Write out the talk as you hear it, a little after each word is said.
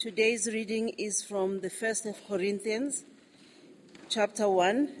Today's reading is from the 1st of Corinthians, chapter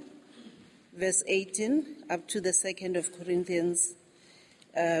 1, verse 18, up to the 2nd of Corinthians,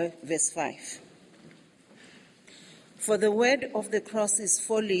 verse 5. For the word of the cross is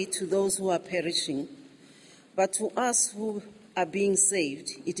folly to those who are perishing, but to us who are being saved,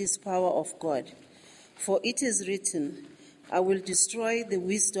 it is power of God. For it is written, I will destroy the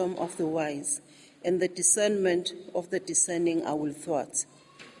wisdom of the wise, and the discernment of the discerning I will thwart.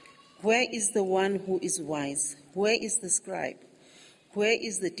 Where is the one who is wise? Where is the scribe? Where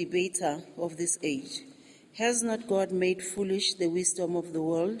is the debater of this age? Has not God made foolish the wisdom of the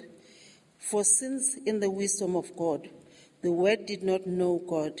world? For since in the wisdom of God, the word did not know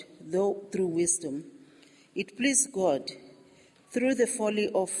God, though through wisdom, it pleased God, through the folly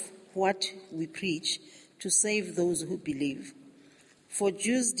of what we preach, to save those who believe. For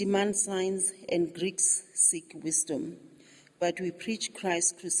Jews demand signs and Greeks seek wisdom. But we preach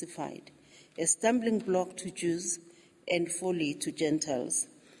Christ crucified, a stumbling block to Jews and folly to Gentiles.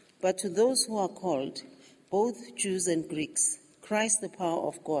 But to those who are called, both Jews and Greeks, Christ the power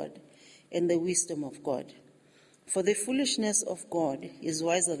of God and the wisdom of God. For the foolishness of God is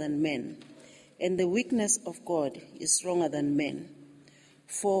wiser than men, and the weakness of God is stronger than men.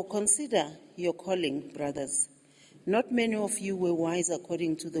 For consider your calling, brothers. Not many of you were wise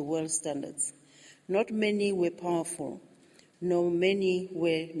according to the world's standards. Not many were powerful. No, many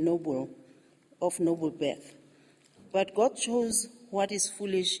were noble, of noble birth. But God chose what is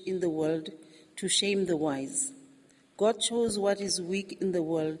foolish in the world to shame the wise. God chose what is weak in the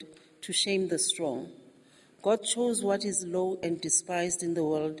world to shame the strong. God chose what is low and despised in the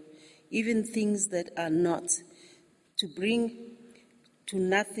world, even things that are not, to bring to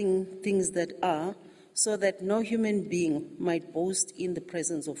nothing things that are, so that no human being might boast in the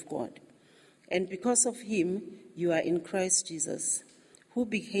presence of God. And because of him, you are in Christ Jesus, who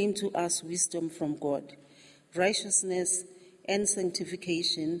became to us wisdom from God, righteousness and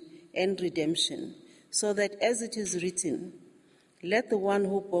sanctification and redemption, so that as it is written, let the one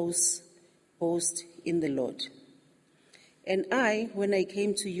who boasts, boast in the Lord. And I, when I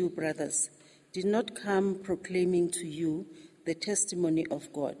came to you, brothers, did not come proclaiming to you the testimony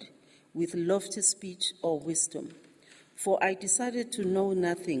of God with lofty speech or wisdom, for I decided to know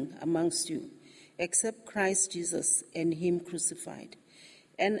nothing amongst you except Christ Jesus and him crucified.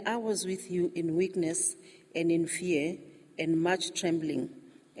 And I was with you in weakness and in fear and much trembling,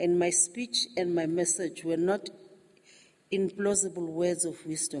 and my speech and my message were not in plausible words of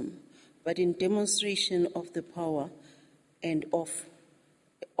wisdom, but in demonstration of the power and of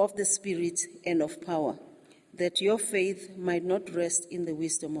the Spirit and of power, that your faith might not rest in the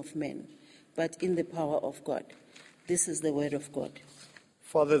wisdom of men, but in the power of God. This is the word of God.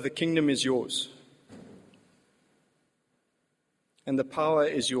 Father, the kingdom is yours, and the power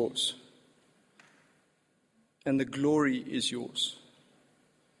is yours, and the glory is yours.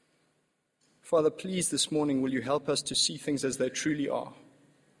 Father, please this morning, will you help us to see things as they truly are,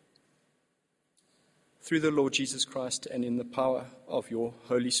 through the Lord Jesus Christ and in the power of your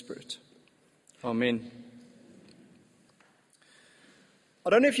Holy Spirit. Amen.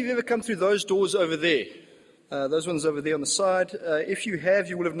 I don't know if you've ever come through those doors over there. Those ones over there on the side. If you have,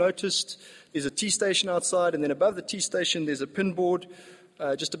 you will have noticed there's a tea station outside, and then above the tea station there's a pin board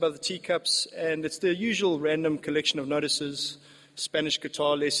just above the teacups, and it's the usual random collection of notices: Spanish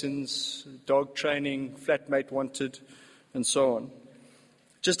guitar lessons, dog training, flatmate wanted, and so on.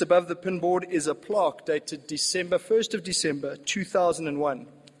 Just above the pin board is a plaque dated 1st of December 2001.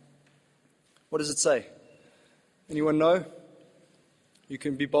 What does it say? Anyone know? You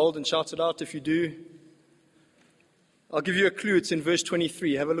can be bold and shout it out if you do. I'll give you a clue. It's in verse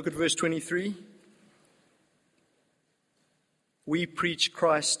 23. Have a look at verse 23. We preach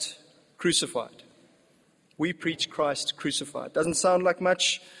Christ crucified. We preach Christ crucified. Doesn't sound like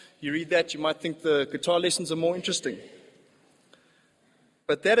much. You read that, you might think the guitar lessons are more interesting.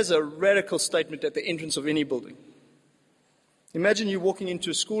 But that is a radical statement at the entrance of any building. Imagine you walking into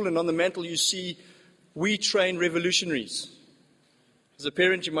a school and on the mantle you see, we train revolutionaries. As a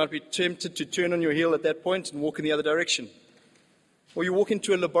parent, you might be tempted to turn on your heel at that point and walk in the other direction. Or you walk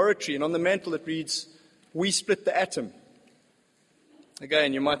into a laboratory and on the mantle it reads, we split the atom.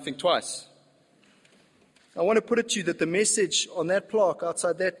 Again, you might think twice. I want to put it to you that the message on that plaque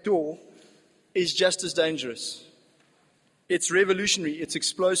outside that door is just as dangerous. It's revolutionary, it's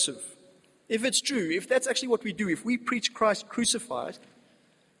explosive. If it's true, if that's actually what we do, if we preach Christ crucified,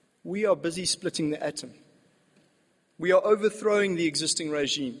 we are busy splitting the atom. We are overthrowing the existing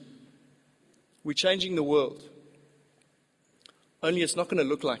regime. We're changing the world. Only it's not going to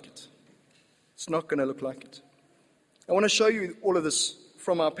look like it. It's not going to look like it. I want to show you all of this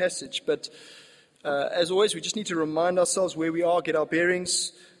from our passage. But as always, we just need to remind ourselves where we are, get our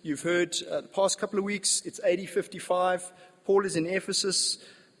bearings. You've heard the past couple of weeks, it's AD 55. Paul is in Ephesus.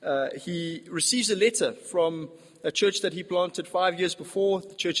 He receives a letter from a church that he planted 5 years before.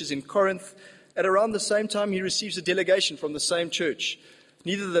 The church is in Corinth. At around the same time, he receives a delegation from the same church.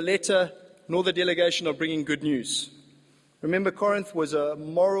 Neither the letter nor the delegation are bringing good news. Remember, Corinth was a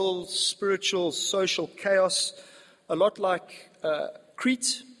moral, spiritual, social chaos, a lot like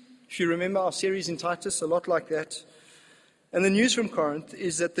Crete, if you remember our series in Titus, a lot like that. And the news from Corinth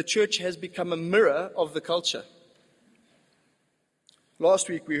is that the church has become a mirror of the culture. Last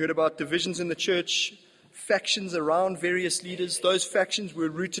week we heard about divisions in the church, factions around various leaders. Those factions were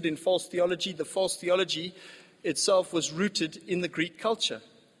rooted in false theology. The false theology itself was rooted in the Greek culture.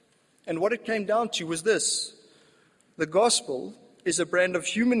 And what it came down to was this: the gospel is a brand of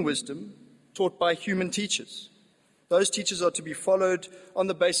human wisdom taught by human teachers. Those teachers are to be followed on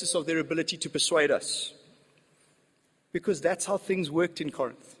the basis of their ability to persuade us, because that's how things worked in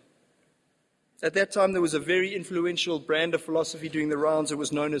Corinth. At that time, there was a very influential brand of philosophy doing the rounds. It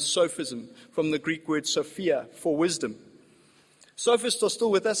was known as sophism, from the Greek word sophia, for wisdom. Sophists are still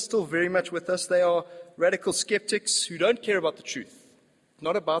with us, still very much with us. They are radical skeptics who don't care about the truth,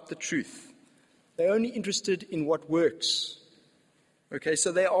 not about the truth. They're only interested in what works. Okay,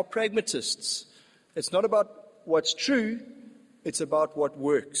 so they are pragmatists. It's not about what's true, it's about what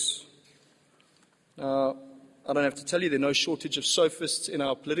works. Now, I don't have to tell you, there's no shortage of sophists in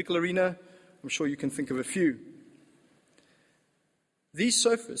our political arena. I'm sure you can think of a few. These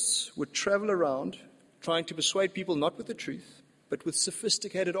sophists would travel around trying to persuade people not with the truth, but with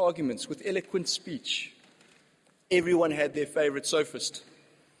sophisticated arguments, with eloquent speech. Everyone had their favorite sophist,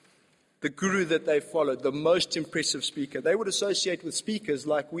 the guru that they followed, the most impressive speaker. They would associate with speakers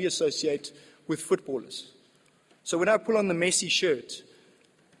like we associate with footballers. So when I pull on the Messi shirt,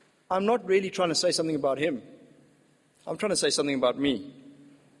 I'm not really trying to say something about him. I'm trying to say something about me.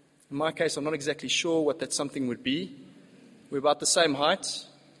 In my case, I'm not exactly sure what that something would be. We're about the same height.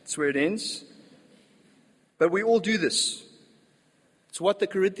 That's where it ends. But we all do this. It's what the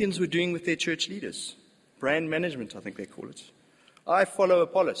Corinthians were doing with their church leaders. Brand management, I think they call it. I follow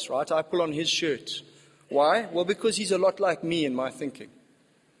Apollos, right? I pull on his shirt. Why? Well, because he's a lot like me in my thinking.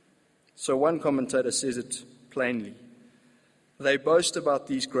 So one commentator says it plainly. They boast about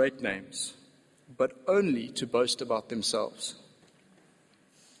these great names, but only to boast about themselves.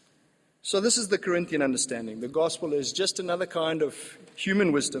 So this is the Corinthian understanding. The gospel is just another kind of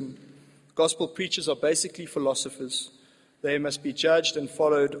human wisdom. Gospel preachers are basically philosophers. They must be judged and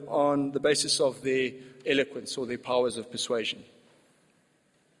followed on the basis of their eloquence or their powers of persuasion.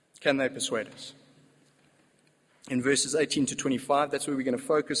 Can they persuade us? In verses 18 to 25, that's where we're going to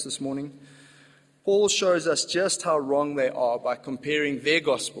focus this morning. Paul shows us just how wrong they are by comparing their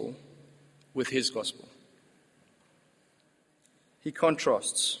gospel with his gospel. He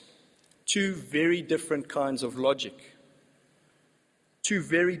contrasts two very different kinds of logic, two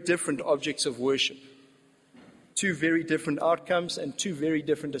very different objects of worship, two very different outcomes, and two very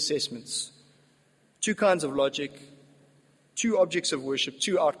different assessments. Two kinds of logic, two objects of worship,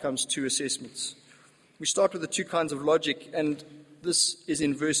 two outcomes, two assessments. We start with the two kinds of logic, and this is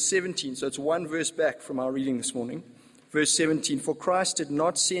in verse 17, so it's one verse back from our reading this morning. Verse 17, for Christ did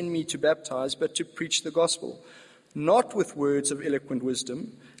not send me to baptize, but to preach the gospel, not with words of eloquent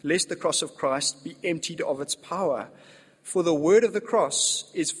wisdom, lest the cross of Christ be emptied of its power. For the word of the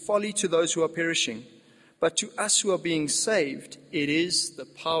cross is folly to those who are perishing, but to us who are being saved, it is the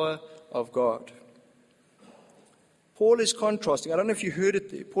power of God. Paul is contrasting, I don't know if you heard it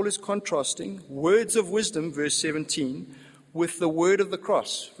there, Paul is contrasting words of wisdom, verse 17, with the word of the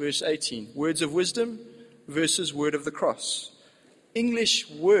cross, verse 18. Words of wisdom versus word of the cross. English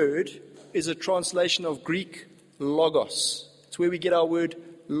word is a translation of Greek logos. It's where we get our word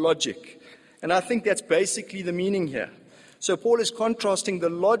logic. And I think that's basically the meaning here. So Paul is contrasting the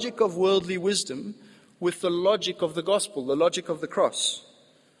logic of worldly wisdom with the logic of the gospel, the logic of the cross.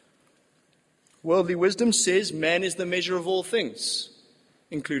 Worldly wisdom says man is the measure of all things,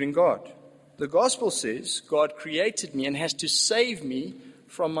 including God. The gospel says God created me and has to save me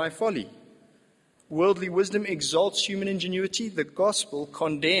from my folly. Worldly wisdom exalts human ingenuity. The gospel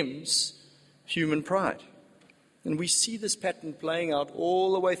condemns human pride. And we see this pattern playing out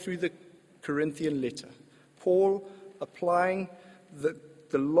all the way through the Corinthian letter. Paul applying the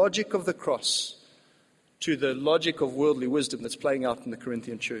logic of the cross to the logic of worldly wisdom that's playing out in the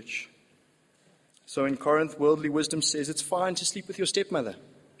Corinthian church. So in Corinth, worldly wisdom says it's fine to sleep with your stepmother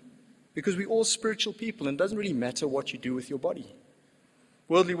because we're all spiritual people and it doesn't really matter what you do with your body.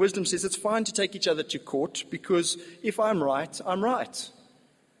 Worldly wisdom says it's fine to take each other to court because if I'm right, I'm right.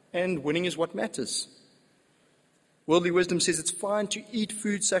 and winning is what matters. Worldly wisdom says it's fine to eat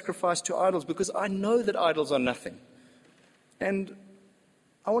food sacrificed to idols because I know that idols are nothing. And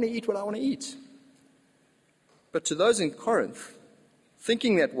I want to eat what I want to eat. But to those in Corinth,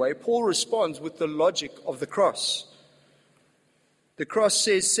 thinking that way, Paul responds with the logic of the cross. The cross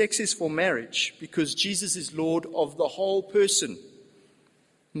says sex is for marriage because Jesus is Lord of the whole person,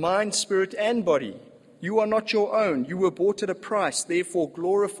 mind, spirit, and body. You are not your own. You were bought at a price. Therefore,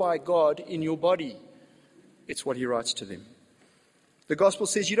 glorify God in your body. It's what he writes to them. The gospel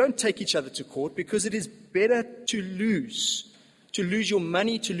says you don't take each other to court because it is better to lose your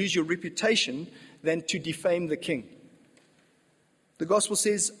money, to lose your reputation, than to defame the king. The gospel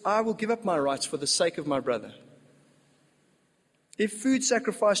says, I will give up my rights for the sake of my brother. If food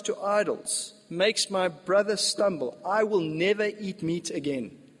sacrificed to idols makes my brother stumble, I will never eat meat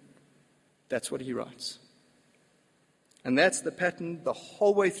again. That's what he writes. And that's the pattern the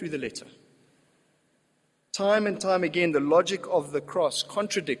whole way through the letter. Time and time again, the logic of the cross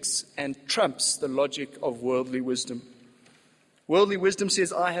contradicts and trumps the logic of worldly wisdom. Worldly wisdom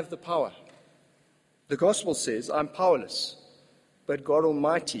says, I have the power. The gospel says, I'm powerless, but God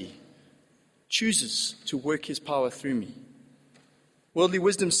Almighty chooses to work his power through me. Worldly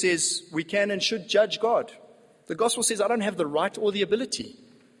wisdom says we can and should judge God. The gospel says I don't have the right or the ability.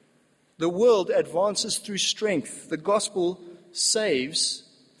 The world advances through strength. The gospel saves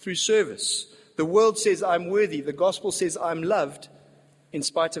through service. The world says I'm worthy. The gospel says I'm loved in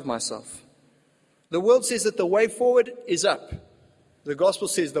spite of myself. The world says that the way forward is up. The gospel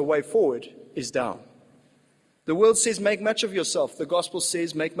says the way forward is down. The world says make much of yourself. The gospel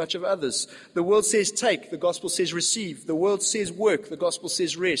says make much of others. The world says take. The gospel says receive. The world says work. The gospel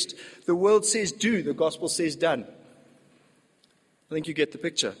says rest. The world says do. The gospel says done. I think you get the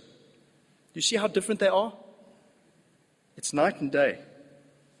picture. You see how different they are? It's night and day.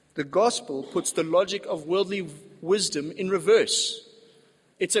 The gospel puts the logic of worldly wisdom in reverse.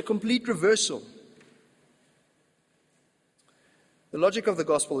 It's a complete reversal. The logic of the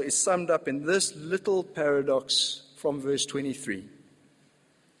gospel is summed up in this little paradox from verse 23.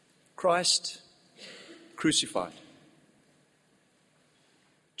 Christ crucified.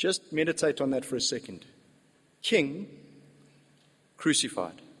 Just meditate on that for a second. King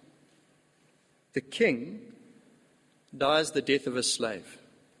crucified. The king dies the death of a slave.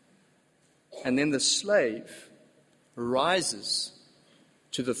 And then the slave rises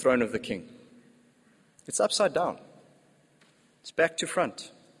to the throne of the king. It's upside down. It's back to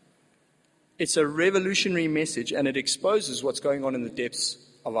front. It's a revolutionary message, and it exposes what's going on in the depths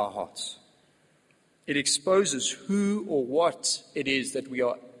of our hearts. It exposes who or what it is that we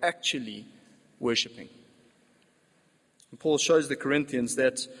are actually worshipping. And Paul shows the Corinthians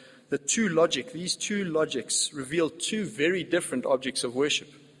that these two logics reveal two very different objects of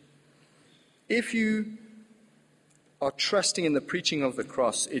worship. If you are trusting in the preaching of the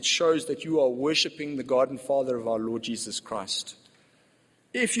cross, it shows that you are worshipping the God and Father of our Lord Jesus Christ.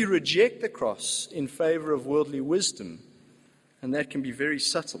 If you reject the cross in favor of worldly wisdom, and that can be very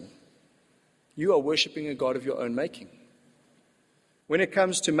subtle, you are worshipping a God of your own making. When it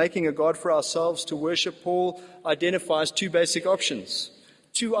comes to making a God for ourselves to worship, Paul identifies two basic options,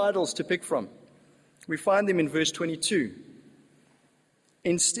 two idols to pick from. We find them in verse 22.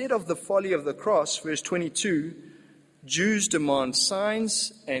 Instead of the folly of the cross, verse 22, Jews demand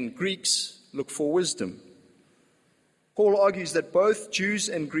signs and Greeks look for wisdom. Paul argues that both Jews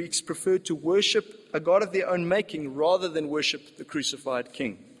and Greeks preferred to worship a God of their own making rather than worship the crucified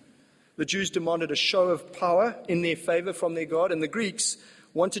king. The Jews demanded a show of power in their favor from their God, and the Greeks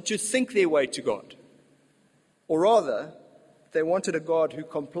wanted to think their way to God. Or rather, they wanted a God who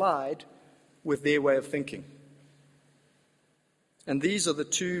complied with their way of thinking. And these are the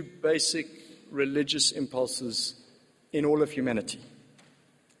two basic religious impulses in all of humanity.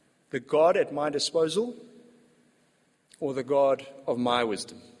 The God at my disposal or the God of my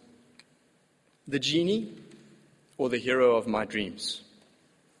wisdom. The genie or the hero of my dreams.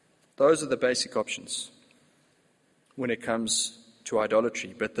 Those are the basic options when it comes to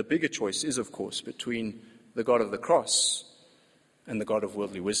idolatry. But the bigger choice is, of course, between the God of the cross and the God of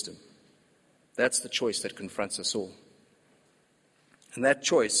worldly wisdom. That's the choice that confronts us all. And that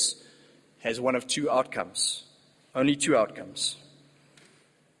choice has one of two outcomes. Only two outcomes.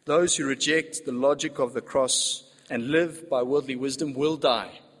 Those who reject the logic of the cross and live by worldly wisdom will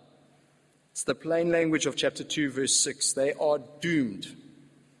die. It's the plain language of chapter 2, verse 6. They are doomed.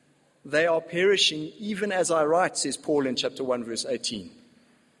 They are perishing even as I write, says Paul in chapter 1, verse 18.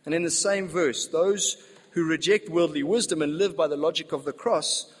 And in the same verse, those who reject worldly wisdom and live by the logic of the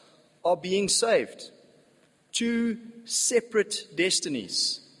cross are being saved. Two separate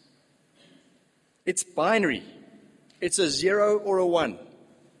destinies It's binary. It's a 0 or a 1.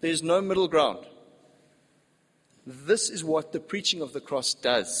 There's no middle ground. This is what the preaching of the cross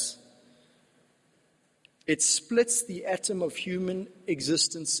does. It splits the atom of human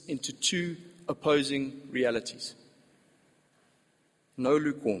existence into two opposing realities. No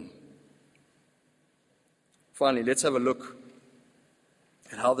lukewarm. Finally, let's have a look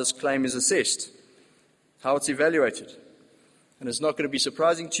at how this claim is assessed, how it's evaluated. And it's not going to be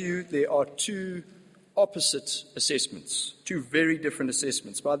surprising to you, there are two opposite assessments, two very different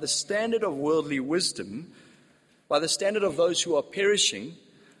assessments. By the standard of worldly wisdom, by the standard of those who are perishing,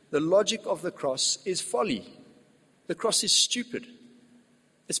 the logic of the cross is folly. The cross is stupid.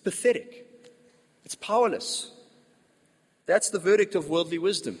 It's pathetic. It's powerless. That's the verdict of worldly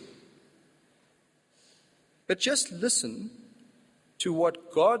wisdom. But just listen to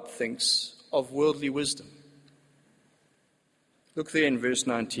what God thinks of worldly wisdom. Look there in verse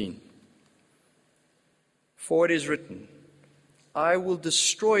 19. For it is written, I will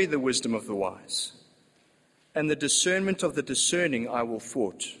destroy the wisdom of the wise, and the discernment of the discerning I will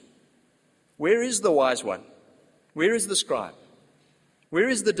thwart. Where is the wise one? Where is the scribe? Where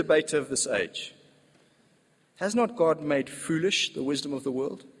is the debater of this age? Has not God made foolish the wisdom of the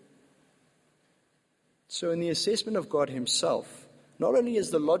world? So in the assessment of God himself, not only is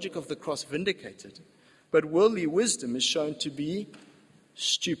the logic of the cross vindicated, but worldly wisdom is shown to be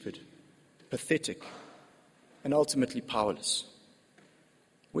stupid, pathetic, and ultimately powerless.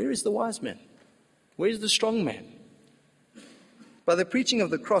 Where is the wise man? Where is the strong man? By the preaching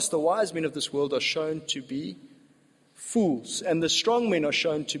of the cross, the wise men of this world are shown to be fools, and the strong men are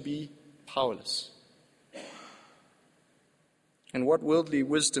shown to be powerless. And what worldly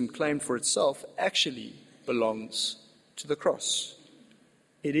wisdom claimed for itself actually belongs to the cross.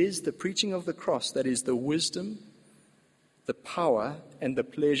 It is the preaching of the cross that is the wisdom, the power, and the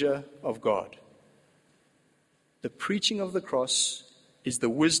pleasure of God. The preaching of the cross is the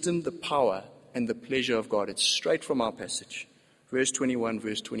wisdom, the power, and the pleasure of God. It's straight from our passage. Verse 21,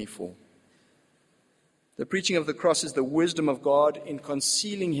 verse 24. The preaching of the cross is the wisdom of God in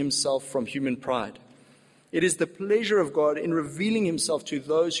concealing himself from human pride. It is the pleasure of God in revealing himself to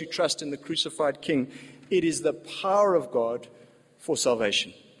those who trust in the crucified King. It is the power of God for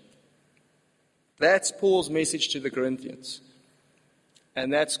salvation. That's Paul's message to the Corinthians.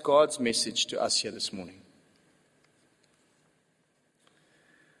 And that's God's message to us here this morning.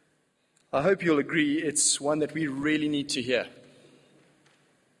 I hope you'll agree it's one that we really need to hear.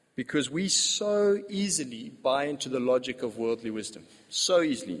 Because we so easily buy into the logic of worldly wisdom. So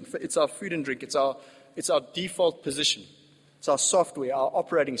easily. It's our food and drink. It's our default position. It's our software, our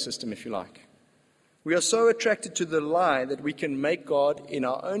operating system, if you like. We are so attracted to the lie that we can make God in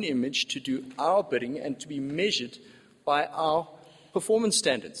our own image to do our bidding and to be measured by our performance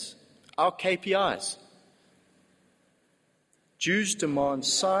standards, our KPIs. Jews demand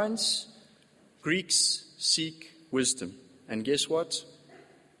signs, Greeks seek wisdom. And guess what?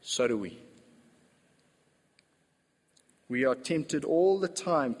 So do we. We are tempted all the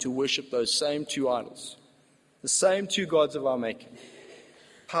time to worship those same two idols, the same two gods of our making,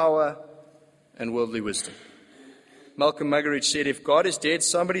 power and worldly wisdom. Malcolm Muggeridge said, if God is dead,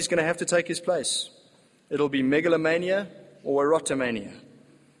 somebody's going to have to take his place. It'll be megalomania or erotomania,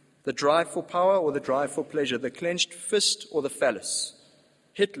 the drive for power or the drive for pleasure, the clenched fist or the phallus,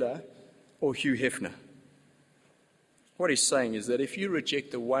 Hitler or Hugh Hefner. What he's saying is that if you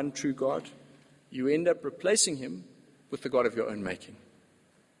reject the one true God, you end up replacing him with the God of your own making.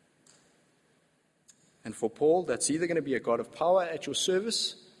 And for Paul, that's either going to be a God of power at your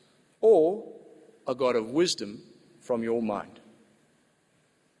service or a God of wisdom from your mind.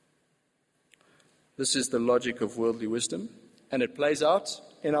 This is the logic of worldly wisdom, and it plays out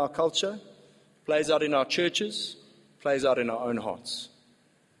in our culture, plays out in our churches, plays out in our own hearts.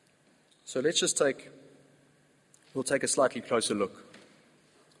 So we'll take a slightly closer look.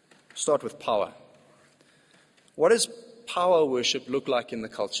 Start with power. What does power worship look like in the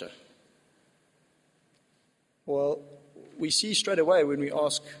culture? Well, we see straight away when we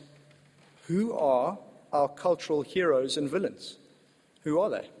ask, who are our cultural heroes and villains? Who are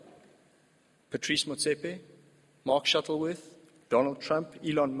they? Patrice Motsepe, Mark Shuttleworth, Donald Trump,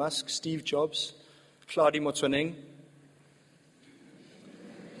 Elon Musk, Steve Jobs, Claudie Motsoeneng.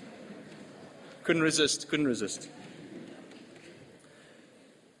 Couldn't resist.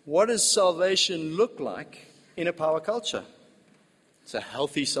 What does salvation look like in a power culture? It's a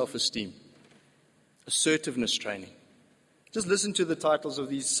healthy self-esteem, assertiveness training. Just listen to the titles of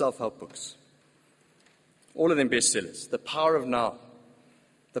these self-help books. All of them bestsellers. The Power of Now,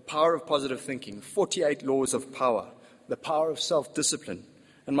 The Power of Positive Thinking, 48 Laws of Power, The Power of Self-Discipline,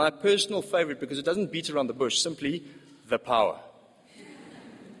 And my personal favorite, because it doesn't beat around the bush, simply The Power.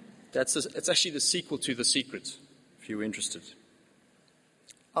 It's actually the sequel to The Secret, if you're interested.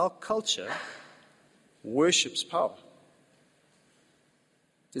 Our culture worships power.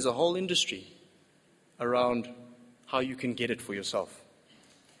 There's a whole industry around how you can get it for yourself.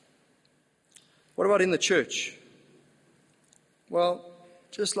 What about in the church? Well,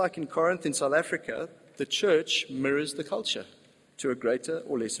 just like in Corinth in South Africa, the church mirrors the culture to a greater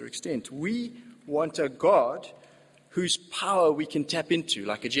or lesser extent. We want a God whose power we can tap into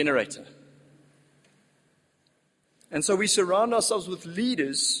like a generator. And so we surround ourselves with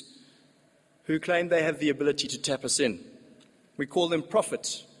leaders who claim they have the ability to tap us in. We call them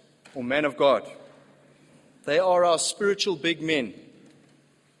prophets or man of God. They are our spiritual big men.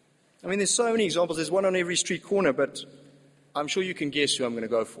 I mean, there's so many examples. There's one on every street corner, but I'm sure you can guess who I'm going to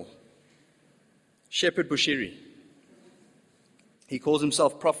go for. Shepherd Bushiri. He calls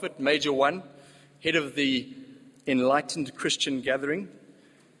himself Prophet Major One, head of the Enlightened Christian Gathering.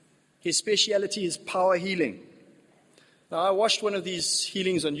 His speciality is power healing. Now, I watched one of these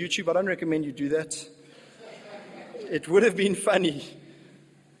healings on YouTube. I don't recommend you do that. It would have been funny.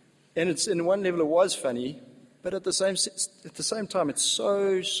 And it's in one level it was funny, but at the same time, it's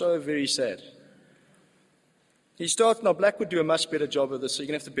so very sad. He starts, now Black would do a much better job of this, so you're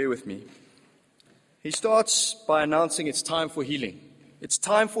going to have to bear with me. He starts by announcing it's time for healing. It's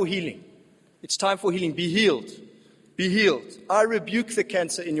time for healing. It's time for healing. Be healed. Be healed. I rebuke the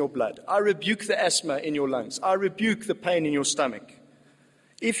cancer in your blood. I rebuke the asthma in your lungs. I rebuke the pain in your stomach.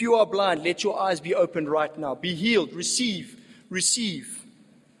 If you are blind, let your eyes be opened right now. Be healed. Receive. Receive.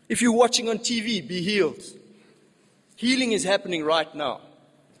 If you're watching on TV, be healed. Healing is happening right now.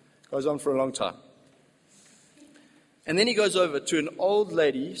 Goes on for a long time. And then he goes over to an old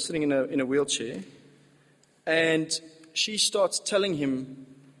lady sitting in a wheelchair, and she starts telling him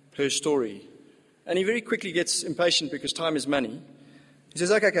her story. And he very quickly gets impatient because time is money. He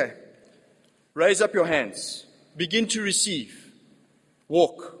says, okay, raise up your hands. Begin to receive.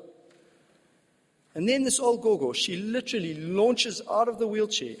 Walk. And then this old gogo, she literally launches out of the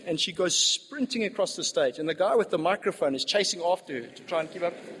wheelchair and she goes sprinting across the stage. And the guy with the microphone is chasing after her to try and keep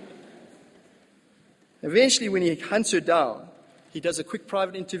up. Eventually, when he hunts her down, he does a quick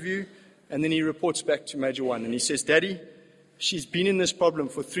private interview and then he reports back to Major One. And he says, Daddy, she's been in this problem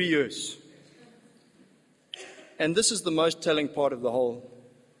for 3 years. And this is the most telling part of the whole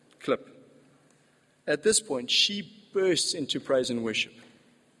clip. At this point, she bursts into praise and worship.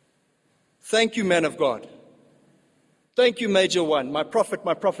 Thank you, man of God. Thank you, Major One. My prophet,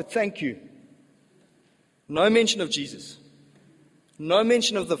 thank you. No mention of Jesus. No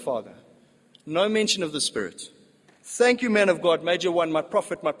mention of the Father. No mention of the Spirit. Thank you, man of God, Major One, my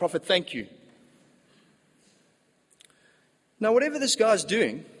prophet, thank you. Now, whatever this guy's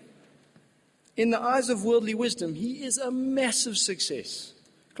doing, in the eyes of worldly wisdom, he is a massive success.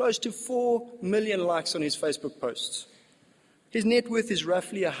 Close to 4 million likes on his Facebook posts. His net worth is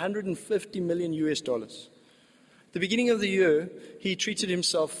roughly $150 million US. The beginning of the year, he treated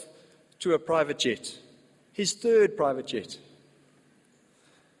himself to a private jet, his third private jet.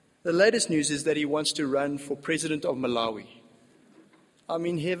 The latest news is that he wants to run for president of Malawi. I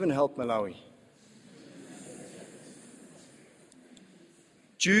mean, heaven help Malawi.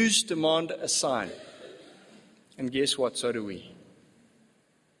 Jews demand a sign. And guess what? So do we.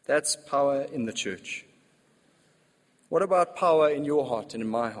 That's power in the church. What about power in your heart and in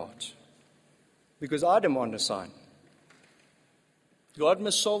my heart? Because I demand a sign. God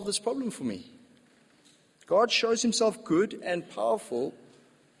must solve this problem for me. God shows himself good and powerful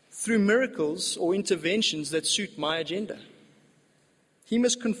through miracles or interventions that suit my agenda. He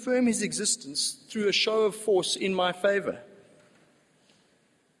must confirm his existence through a show of force in my favor.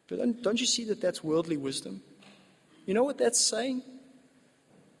 But don't you see that that's worldly wisdom? You know what that's saying?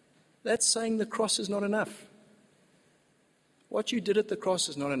 That's saying the cross is not enough. What you did at the cross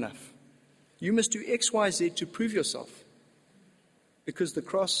is not enough. You must do X, Y, Z to prove yourself. Because the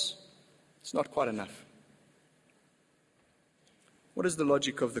cross is not quite enough. What does the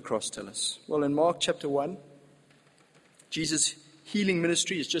logic of the cross tell us? Well, in Mark chapter 1, Jesus' healing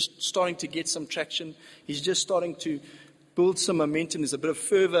ministry is just starting to get some traction. He's just starting to build some momentum. There's a bit of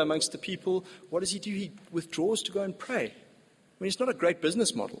fervor amongst the people. What does he do? He withdraws to go and pray. I mean, it's not a great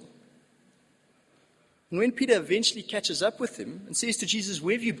business model. And when Peter eventually catches up with him and says to Jesus,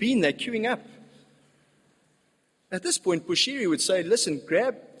 where have you been? They're queuing up. At this point, Bushiri would say, listen,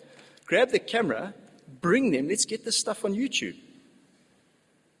 grab the camera, bring them, let's get this stuff on YouTube.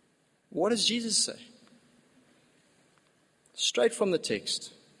 What does Jesus say? Straight from the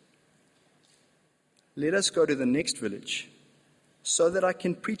text. Let us go to the next village, so that I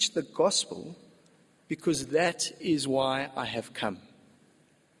can preach the gospel, because that is why I have come.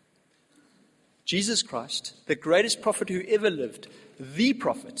 Jesus Christ, the greatest prophet who ever lived, the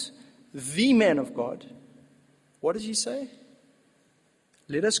prophet, the man of God, what does he say?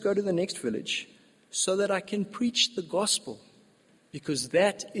 Let us go to the next village so that I can preach the gospel, because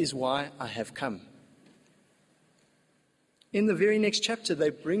that is why I have come. In the very next chapter, they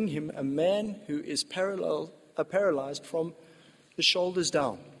bring him a man who is paralyzed from the shoulders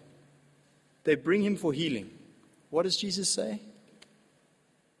down. They bring him for healing. What does Jesus say?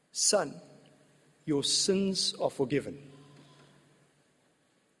 Son, your sins are forgiven.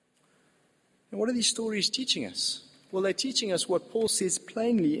 And what are these stories teaching us? Well, they're teaching us what Paul says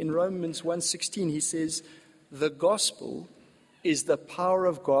plainly in Romans 1:16. He says, the gospel is the power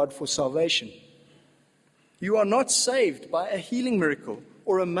of God for salvation. You are not saved by a healing miracle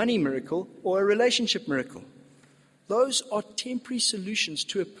or a money miracle or a relationship miracle. Those are temporary solutions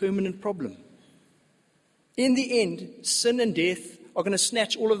to a permanent problem. In the end, sin and death are going to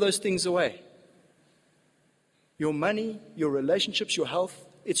snatch all of those things away. Your money, your relationships, your health,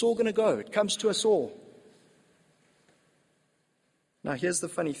 it's all going to go. It comes to us all. Now, here's the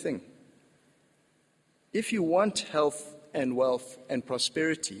funny thing. If you want health and wealth and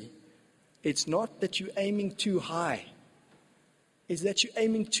prosperity, it's not that you're aiming too high. It's that you're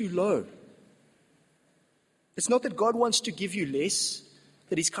aiming too low. It's not that God wants to give you less,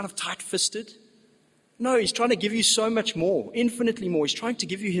 that he's kind of tight-fisted. No, he's trying to give you so much more, infinitely more. He's trying to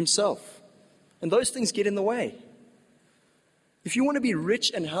give you himself. And those things get in the way. If you want to be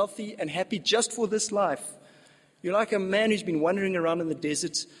rich and healthy and happy just for this life, you're like a man who's been wandering around in the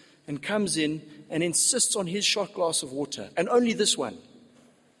desert and comes in and insists on his shot glass of water, and only this one,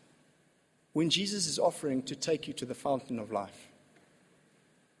 when Jesus is offering to take you to the fountain of life.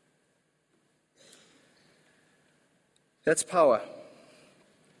 That's power.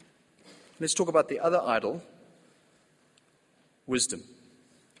 Let's talk about the other idol, wisdom.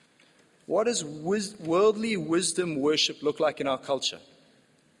 What does worldly wisdom worship look like in our culture?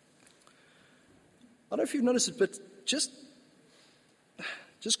 I don't know if you've noticed it, but just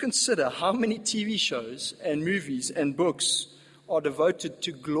consider how many TV shows and movies and books are devoted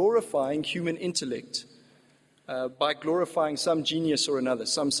to glorifying human intellect by glorifying some genius or another,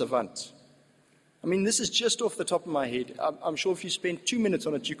 some savant. I mean, this is just off the top of my head. I'm sure if you spent 2 minutes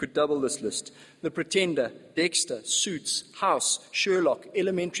on it, you could double this list. The Pretender, Dexter, Suits, House, Sherlock,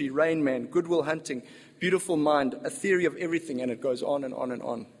 Elementary, Rain Man, Good Will Hunting, Beautiful Mind, A Theory of Everything, and it goes on and on and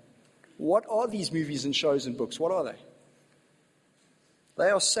on. What are these movies and shows and books? What are they?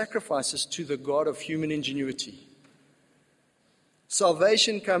 They are sacrifices to the God of human ingenuity.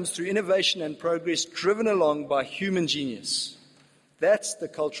 Salvation comes through innovation and progress driven along by human genius. That's the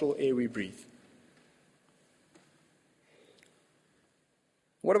cultural air we breathe.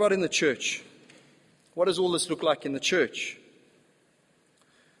 What about in the church? What does all this look like in the church?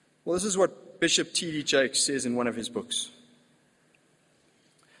 Well, this is what Bishop T.D. Jakes says in one of his books.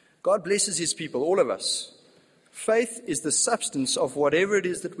 God blesses his people, all of us. Faith is the substance of whatever it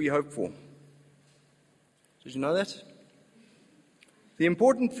is that we hope for. Did you know that? The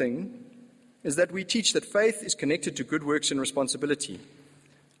important thing is that we teach that faith is connected to good works and responsibility.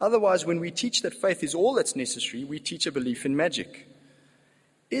 Otherwise, when we teach that faith is all that's necessary, we teach a belief in magic.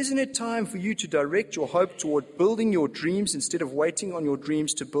 Isn't it time for you to direct your hope toward building your dreams instead of waiting on your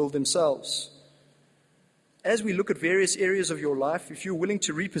dreams to build themselves? As we look at various areas of your life, if you're willing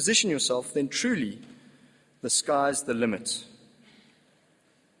to reposition yourself, then truly the sky's the limit.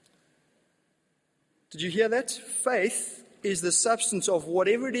 Did you hear that? Faith is the substance of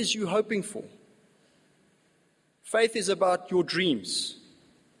whatever it is you're hoping for. Faith is about your dreams,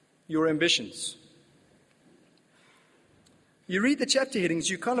 your ambitions. You read the chapter headings,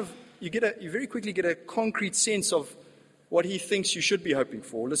 you very quickly get a concrete sense of what he thinks you should be hoping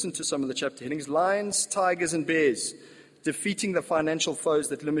for. Listen to some of the chapter headings. Lions, tigers, and bears, defeating the financial foes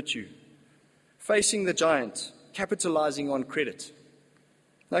that limit you. Facing the giant, capitalizing on credit.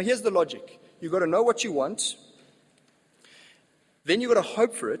 Now here's the logic. You've got to know what you want, then you've got to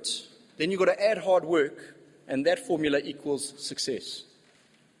hope for it, then you've got to add hard work, and that formula equals success.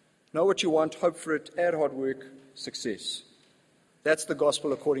 Know what you want, hope for it, add hard work, success. That's the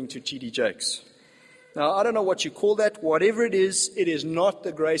gospel according to T.D. Jakes. Now, I don't know what you call that. Whatever it is not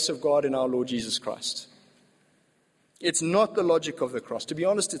the grace of God in our Lord Jesus Christ. It's not the logic of the cross. To be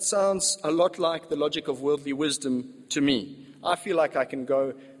honest, it sounds a lot like the logic of worldly wisdom to me. I feel like I can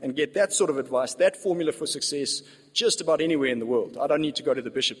go and get that sort of advice, that formula for success, just about anywhere in the world. I don't need to go to the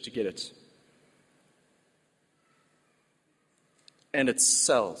bishop to get it. And it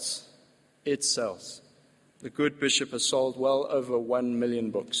sells. It sells. The good bishop has sold well over 1 million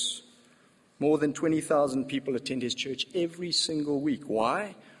books. More than 20,000 people attend his church every single week.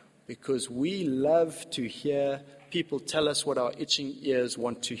 Why? Because we love to hear people tell us what our itching ears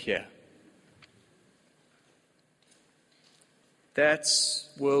want to hear. That's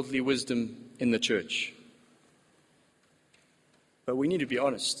worldly wisdom in the church. But we need to be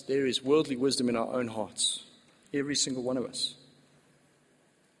honest. There is worldly wisdom in our own hearts. Every single one of us.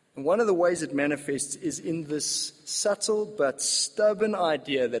 And one of the ways it manifests is in this subtle but stubborn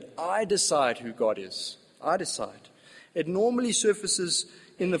idea that I decide who God is. I decide. It normally surfaces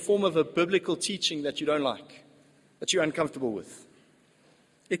in the form of a biblical teaching that you don't like, that you're uncomfortable with.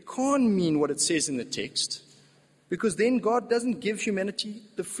 It can't mean what it says in the text, because then God doesn't give humanity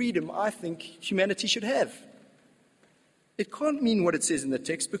the freedom I think humanity should have. It can't mean what it says in the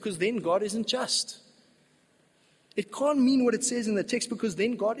text, because then God isn't just. It can't mean what it says in the text, because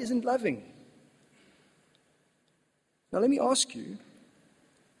then God isn't loving. Now let me ask you,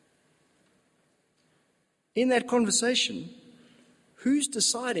 in that conversation, who's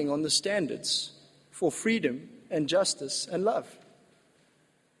deciding on the standards for freedom and justice and love?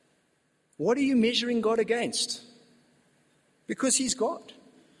 What are you measuring God against? Because He's God.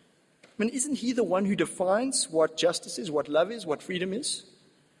 I mean, isn't He the one who defines what justice is, what love is, what freedom is?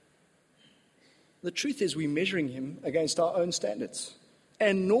 The truth is we're measuring Him against our own standards.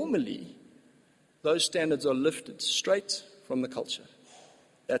 And normally, those standards are lifted straight from the culture.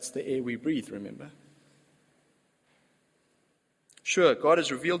 That's the air we breathe, remember? Sure, God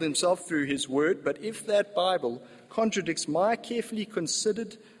has revealed Himself through His Word, but if that Bible contradicts my carefully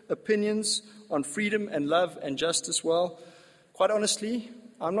considered opinions on freedom and love and justice, well, quite honestly,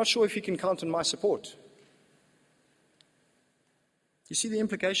 I'm not sure if you can count on my support. You see the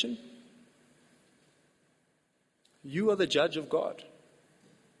implication? You are the judge of God.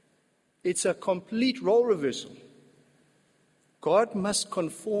 It's a complete role reversal. God must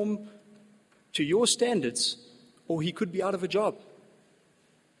conform to your standards, or He could be out of a job.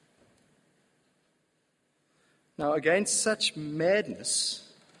 Now, against such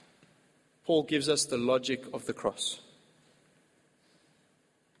madness, Paul gives us the logic of the cross.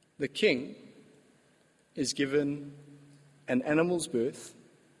 The king is given an animal's birth.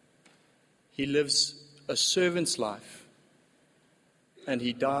 He lives a servant's life, and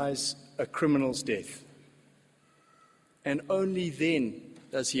he dies a criminal's death. And only then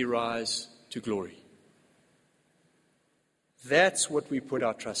does he rise to glory. That's what we put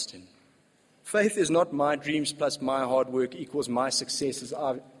our trust in. Faith is not my dreams plus my hard work equals my success as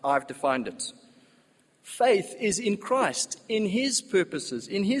I've defined it. Faith is in Christ, in His purposes,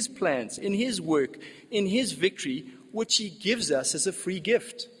 in His plans, in His work, in His victory, which He gives us as a free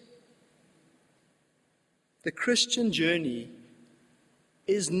gift. The Christian journey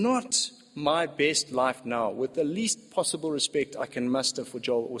is not my best life now, with the least possible respect I can muster for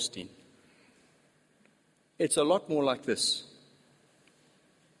Joel Osteen. It's a lot more like this.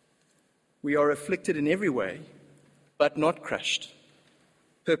 We are afflicted in every way, but not crushed.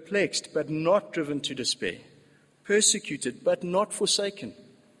 Perplexed, but not driven to despair. Persecuted, but not forsaken.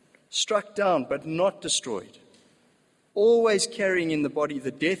 Struck down, but not destroyed. Always carrying in the body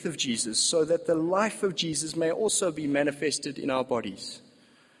the death of Jesus, so that the life of Jesus may also be manifested in our bodies.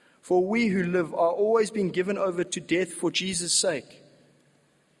 For we who live are always being given over to death for Jesus' sake,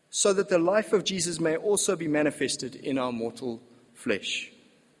 so that the life of Jesus may also be manifested in our mortal flesh.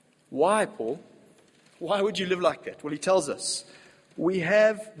 Why, Paul? Why would you live like that? Well, he tells us, we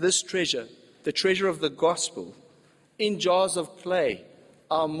have this treasure, the treasure of the gospel, in jars of clay,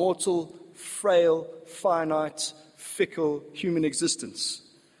 our mortal, frail, finite, fickle human existence.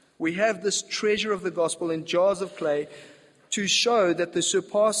 We have this treasure of the gospel in jars of clay to show that the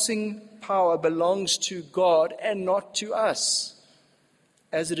surpassing power belongs to God and not to us.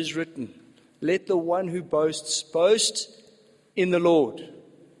 As it is written, let the one who boasts boast in the Lord.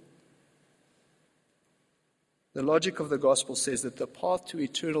 The logic of the gospel says that the path to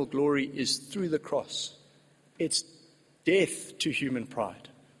eternal glory is through the cross. It's death to human pride.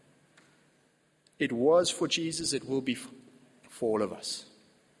 It was for Jesus, it will be for all of us.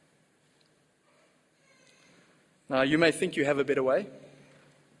 Now, you may think you have a better way,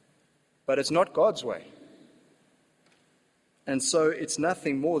 but it's not God's way. And so it's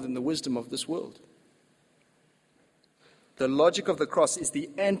nothing more than the wisdom of this world. The logic of the cross is the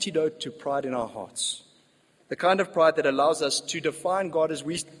antidote to pride in our hearts. The kind of pride that allows us to define God as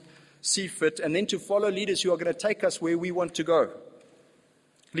we see fit and then to follow leaders who are going to take us where we want to go.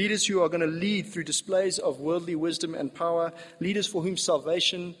 Leaders who are going to lead through displays of worldly wisdom and power. Leaders for whom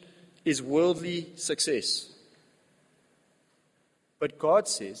salvation is worldly success. But God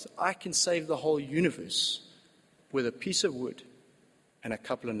says, I can save the whole universe with a piece of wood and a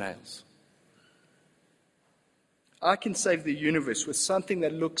couple of nails. I can save the universe with something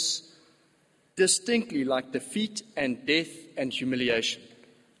that looks distinctly like defeat and death and humiliation.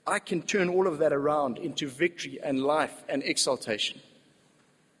 I can turn all of that around into victory and life and exaltation.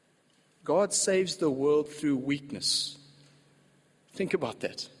 God saves the world through weakness. Think about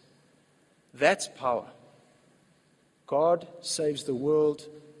that. That's power. God saves the world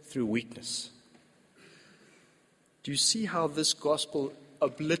through weakness. Do you see how this gospel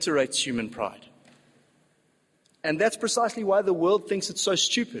obliterates human pride? And that's precisely why the world thinks it's so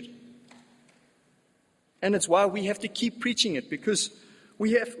stupid. And it's why we have to keep preaching it, because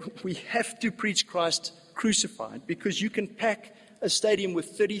we have to preach Christ crucified, because you can pack a stadium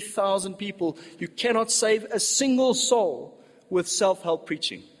with 30,000 people. You cannot save a single soul with self-help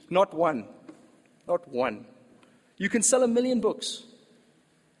preaching. Not one. Not one. You can sell 1 million books,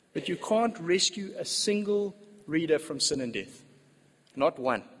 but you can't rescue a single reader from sin and death. Not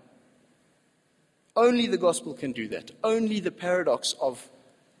one. Only the gospel can do that. Only the paradox of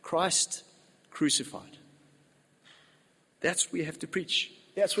Christ crucified. That's what we have to preach.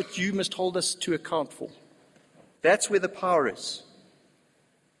 That's what you must hold us to account for. That's where the power is.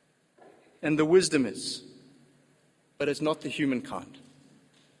 And the wisdom is. But it's not the human kind.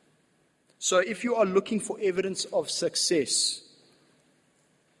 So if you are looking for evidence of success,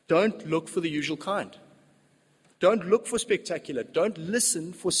 don't look for the usual kind. Don't look for spectacular. Don't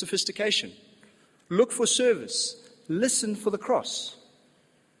listen for sophistication. Look for service. Listen for the cross.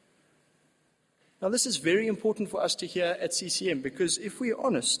 Now, this is very important for us to hear at CCM, because if we're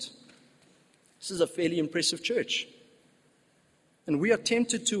honest, this is a fairly impressive church. And we are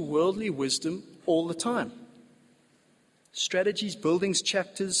tempted to worldly wisdom all the time. Strategies, buildings,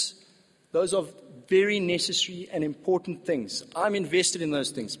 chapters, those are very necessary and important things. I'm invested in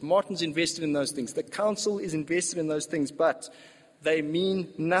those things. Martin's invested in those things. The council is invested in those things, but they mean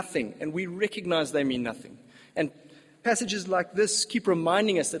nothing, and we recognize they mean nothing. And passages like this keep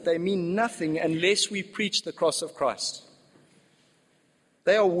reminding us that they mean nothing unless we preach the cross of Christ.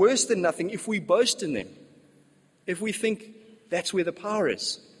 They are worse than nothing if we boast in them, if we think that's where the power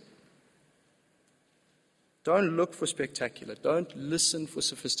is. Don't look for spectacular. Don't listen for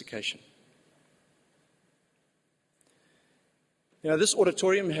sophistication. You know, this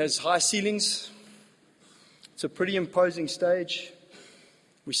auditorium has high ceilings. It's a pretty imposing stage.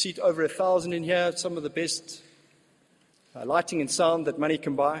 We seat over 1,000 in here, some of the best lighting and sound that money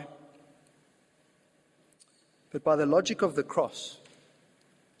can buy. But by the logic of the cross,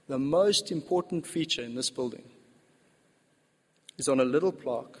 the most important feature in this building is on a little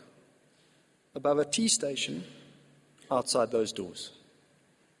plaque above a tea station outside those doors.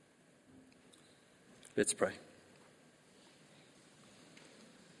 Let's pray.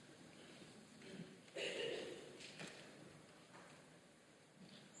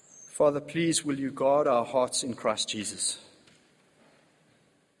 Father, please will you guard our hearts in Christ Jesus.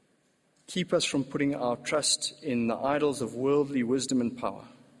 Keep us from putting our trust in the idols of worldly wisdom and power.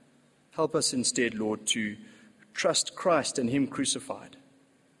 Help us instead, Lord, to trust Christ and Him crucified,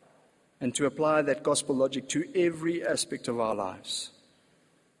 and to apply that gospel logic to every aspect of our lives.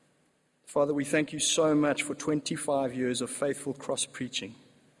 Father, we thank you so much for 25 years of faithful cross preaching.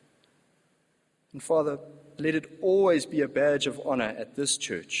 And Father, let it always be a badge of honor at this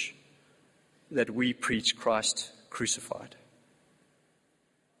church that we preach Christ crucified,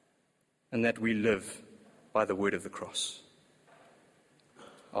 and that we live by the word of the cross.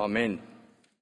 Amen.